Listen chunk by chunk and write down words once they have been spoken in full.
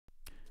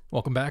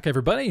Welcome back,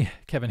 everybody.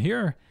 Kevin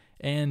here,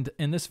 and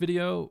in this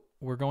video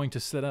we're going to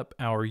set up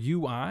our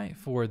UI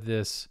for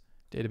this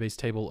database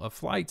table of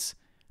flights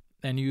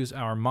and use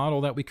our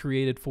model that we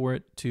created for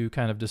it to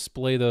kind of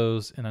display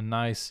those in a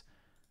nice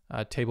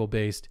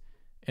table-based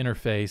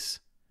interface.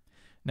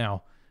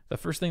 Now, the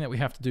first thing that we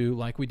have to do,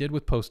 like we did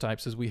with post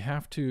types, is we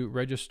have to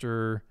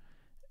register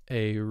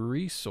a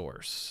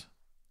resource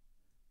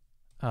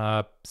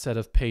set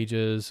of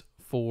pages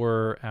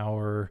for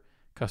our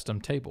custom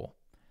table.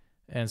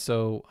 And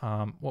so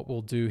what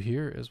we'll do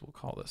here is we'll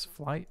call this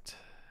flight,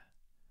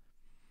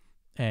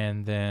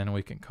 and then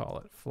we can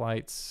call it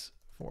flights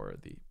for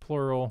the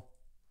plural.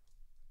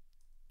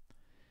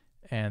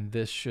 And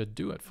this should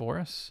do it for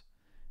us.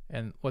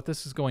 And what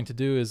this is going to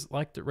do is,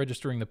 like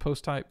registering the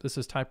post type, this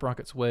is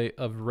TypeRocket's way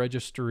of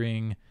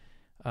registering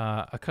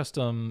a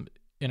custom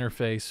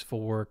interface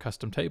for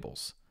custom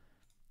tables.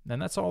 And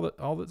that's all that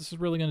this is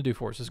really going to do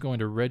for us, is going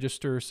to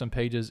register some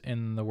pages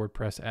in the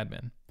WordPress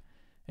admin.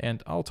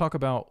 And I'll talk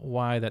about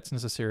why that's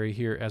necessary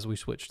here as we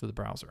switch to the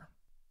browser.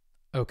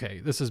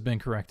 Okay, this has been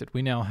corrected.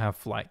 We now have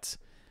flights.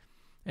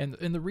 And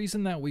the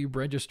reason that we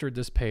registered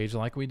this page,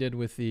 like we did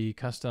with the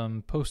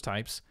custom post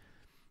types,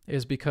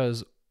 is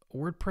because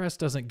WordPress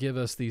doesn't give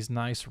us these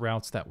nice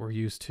routes that we're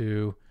used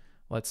to.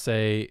 Let's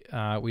say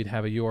we'd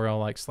have a URL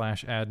like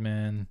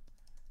 /admin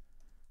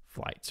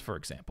flights, for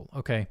example.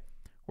 Okay,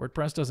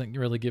 WordPress doesn't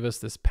really give us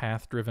this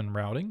path-driven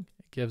routing.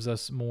 It gives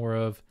us more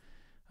of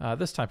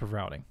this type of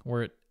routing,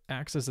 where it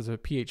acts as a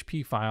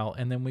PHP file,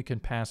 and then we can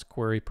pass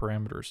query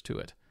parameters to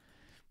it.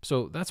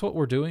 So that's what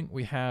we're doing.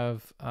 We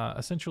have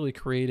essentially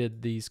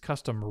created these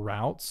custom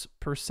routes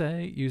per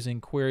se using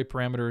query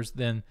parameters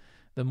than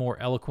the more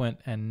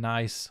eloquent and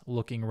nice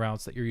looking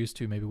routes that you're used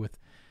to, maybe with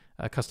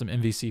a custom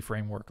MVC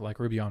framework like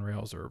Ruby on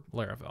Rails or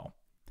Laravel.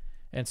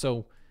 And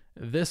so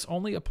this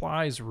only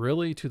applies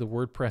really to the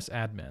WordPress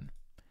admin.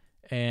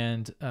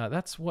 And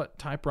that's what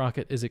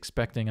TypeRocket is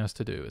expecting us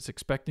to do. It's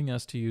expecting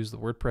us to use the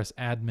WordPress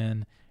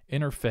admin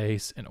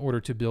interface in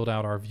order to build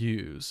out our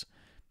views.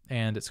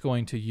 And it's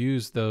going to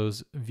use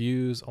those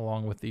views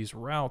along with these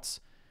routes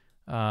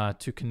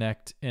to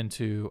connect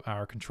into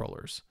our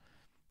controllers.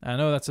 I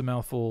know that's a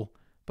mouthful,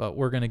 but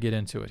we're going to get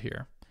into it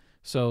here.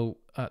 So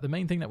the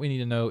main thing that we need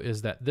to know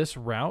is that this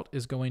route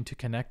is going to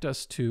connect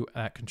us to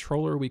a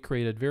controller we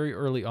created very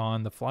early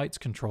on, the flights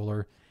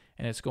controller,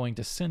 and it's going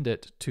to send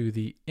it to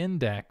the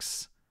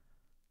index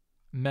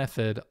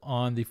method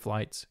on the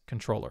flights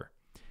controller.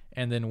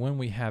 And then when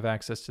we have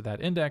access to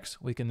that index,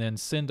 we can then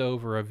send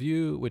over a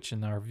view, which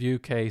in our view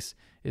case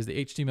is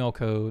the HTML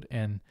code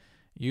and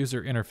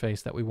user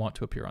interface that we want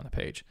to appear on the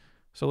page.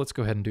 So let's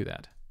go ahead and do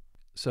that.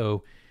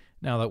 So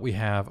now that we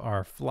have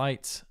our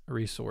flights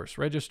resource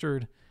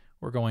registered,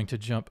 we're going to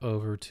jump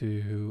over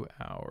to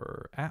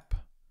our app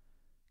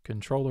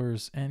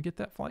controllers and get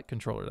that flight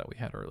controller that we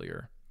had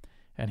earlier.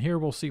 And here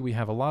we'll see we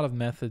have a lot of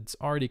methods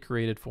already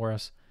created for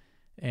us,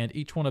 and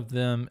each one of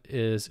them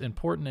is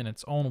important in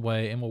its own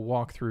way, and we'll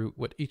walk through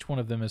what each one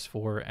of them is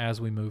for as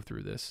we move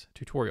through this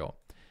tutorial.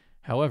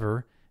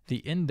 However, the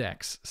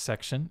index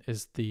section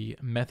is the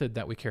method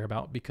that we care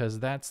about, because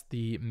that's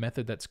the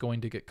method that's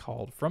going to get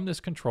called from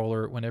this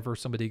controller whenever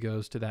somebody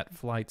goes to that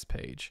flights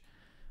page,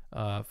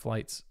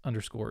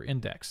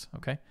 flights_index,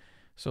 okay?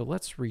 So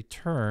let's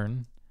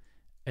return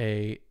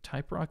a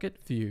TypeRocket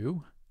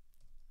view,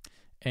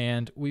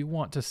 and we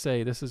want to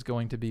say this is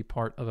going to be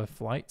part of a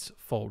flights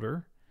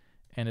folder,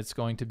 and it's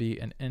going to be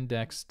an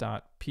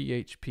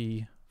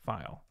index.php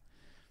file.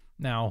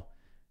 Now,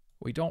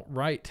 we don't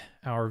write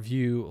our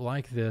view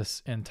like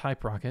this in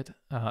TypeRocket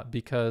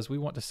because we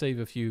want to save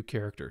a few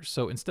characters.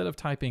 So instead of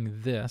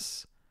typing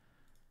this,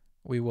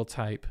 we will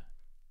type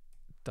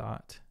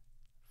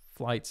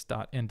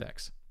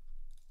 .flights.index,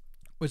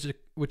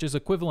 which is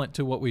equivalent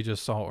to what we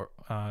just saw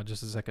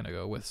just a second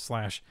ago with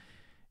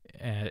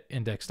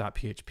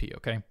 /index.php,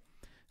 okay?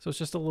 So it's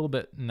just a little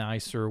bit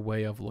nicer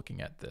way of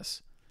looking at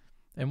this.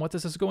 And what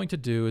this is going to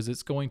do is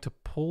it's going to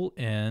pull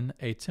in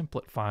a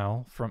template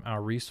file from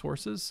our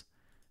resources,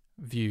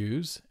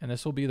 views, and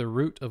this will be the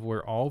root of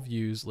where all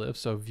views live.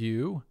 So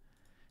view,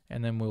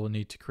 and then we'll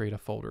need to create a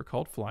folder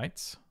called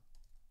flights.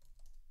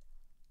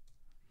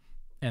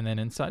 And then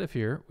inside of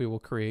here, we will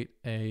create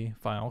a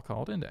file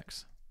called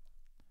index.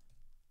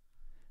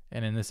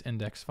 And in this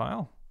index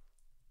file,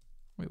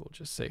 we will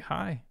just say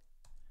hi.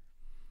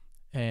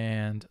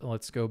 And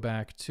let's go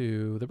back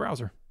to the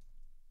browser.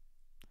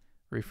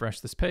 Refresh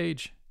this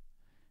page,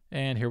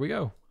 and here we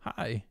go.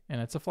 Hi, and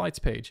it's a flights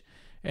page.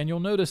 And you'll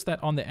notice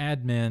that on the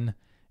admin,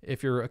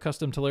 if you're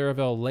accustomed to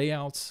Laravel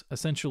layouts,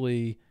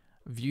 essentially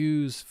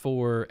views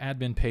for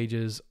admin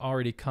pages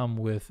already come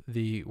with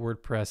the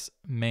WordPress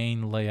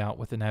main layout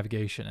with the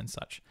navigation and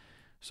such.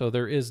 So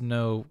there is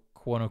no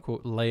quote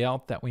unquote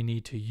layout that we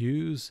need to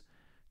use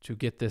to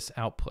get this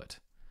output.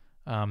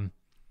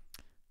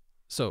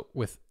 So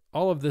with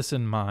all of this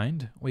in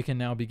mind, we can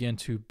now begin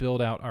to build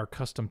out our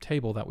custom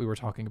table that we were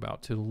talking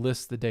about to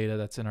list the data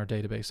that's in our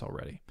database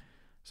already.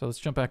 So let's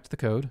jump back to the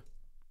code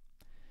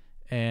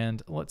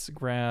and let's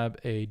grab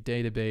a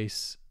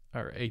database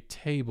or a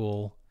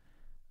table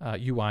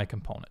UI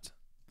component.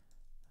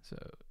 So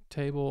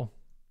table,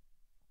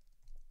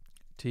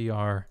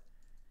 tr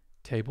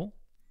table,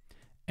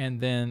 and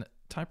then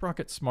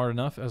TypeRocket's smart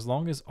enough, as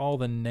long as all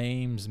the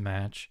names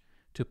match,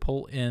 to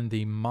pull in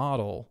the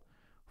model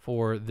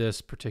for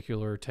this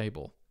particular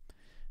table,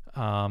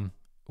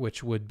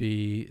 which would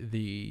be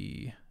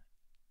the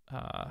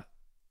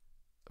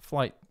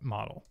flight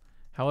model.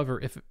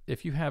 However,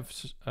 if you have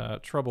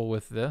trouble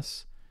with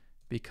this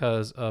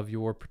because of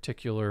your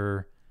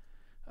particular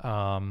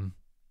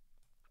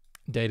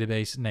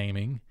database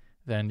naming,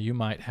 then you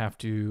might have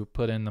to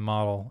put in the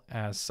model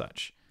as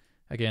such.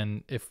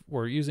 Again, if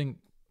we're using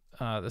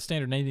the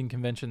standard naming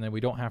convention, then we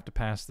don't have to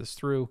pass this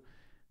through,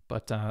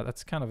 but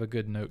that's kind of a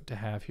good note to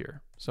have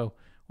here. So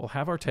we'll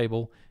have our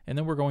table, and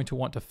then we're going to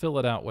want to fill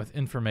it out with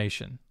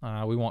information.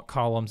 We want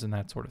columns and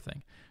that sort of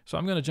thing. So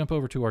I'm going to jump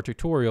over to our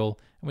tutorial,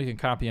 and we can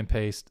copy and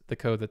paste the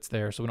code that's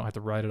there so we don't have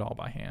to write it all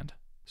by hand.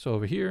 So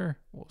over here,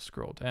 we'll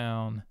scroll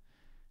down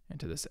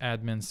into this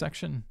admin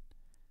section,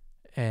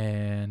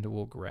 and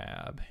we'll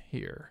grab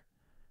here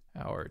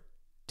our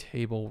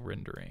table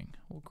rendering.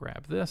 We'll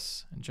grab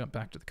this and jump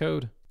back to the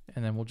code,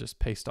 and then we'll just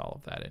paste all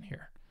of that in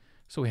here.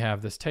 So we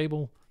have this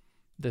table.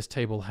 This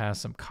table has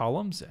some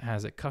columns. It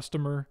has a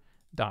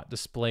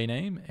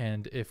customer.displayName,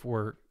 and if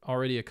we're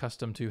already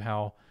accustomed to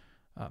how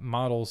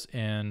models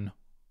in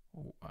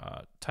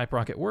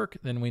TypeRocket work,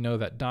 then we know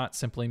that dot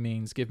simply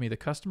means give me the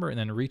customer, and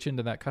then reach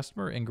into that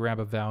customer and grab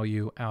a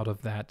value out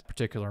of that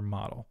particular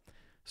model.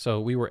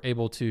 So we were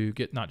able to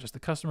get not just the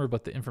customer,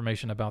 but the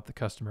information about the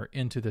customer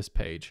into this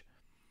page.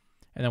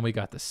 And then we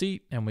got the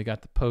seat, and we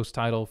got the post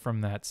title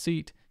from that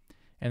seat.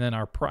 And then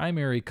our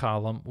primary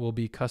column will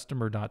be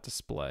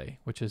customer.display,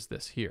 which is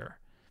this here.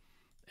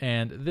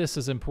 And this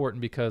is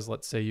important because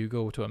let's say you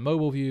go to a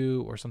mobile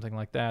view or something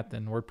like that,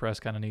 then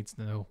WordPress kind of needs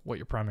to know what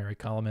your primary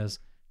column is.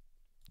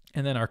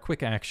 And then our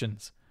quick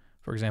actions,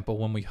 for example,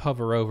 when we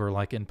hover over,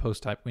 like in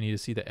post type, we need to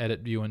see the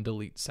edit, view, and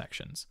delete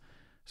sections.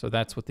 So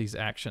that's what these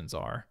actions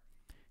are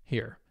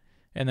here.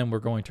 And then we're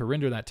going to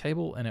render that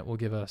table, and it will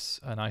give us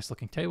a nice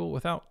looking table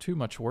without too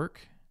much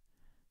work.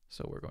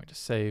 So we're going to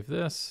save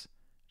this,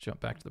 jump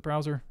back to the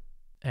browser,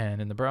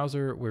 and in the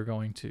browser, we're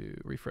going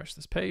to refresh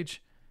this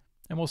page,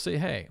 and we'll see,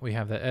 hey, we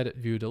have the edit,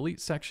 view,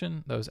 delete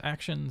section, those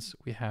actions,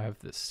 we have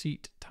the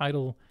seat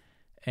title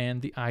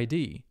and the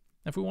ID.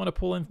 If we want to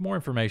pull in more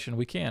information,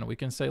 we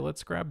can say,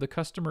 let's grab the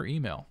customer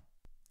email.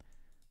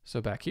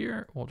 So back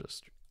here, we'll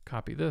just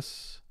copy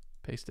this,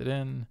 paste it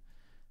in.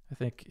 I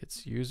think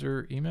it's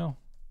user email.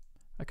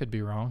 I could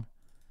be wrong.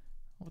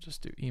 We'll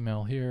just do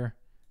email here,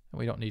 and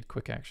we don't need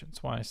quick action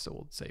twice, so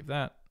we'll save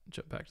that,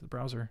 jump back to the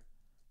browser,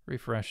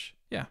 refresh,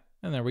 yeah,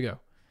 and there we go.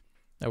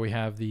 Now we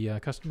have the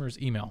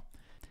customer's email.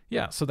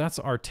 Yeah, so that's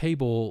our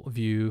table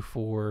view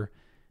for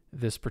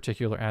this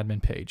particular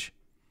admin page.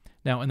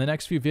 Now in the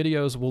next few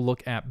videos, we'll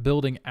look at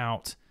building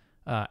out,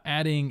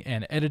 adding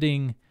and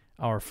editing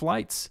our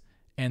flights,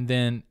 and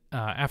then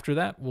after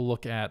that, we'll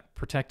look at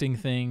protecting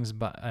things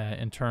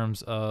in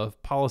terms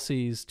of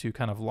policies to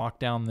kind of lock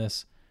down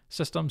this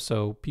system.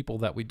 So people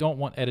that we don't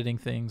want editing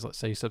things, let's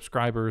say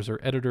subscribers or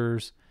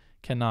editors,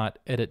 cannot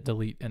edit,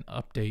 delete, and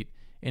update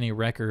any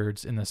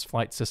records in this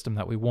flight system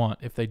that we want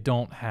if they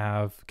don't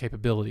have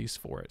capabilities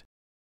for it.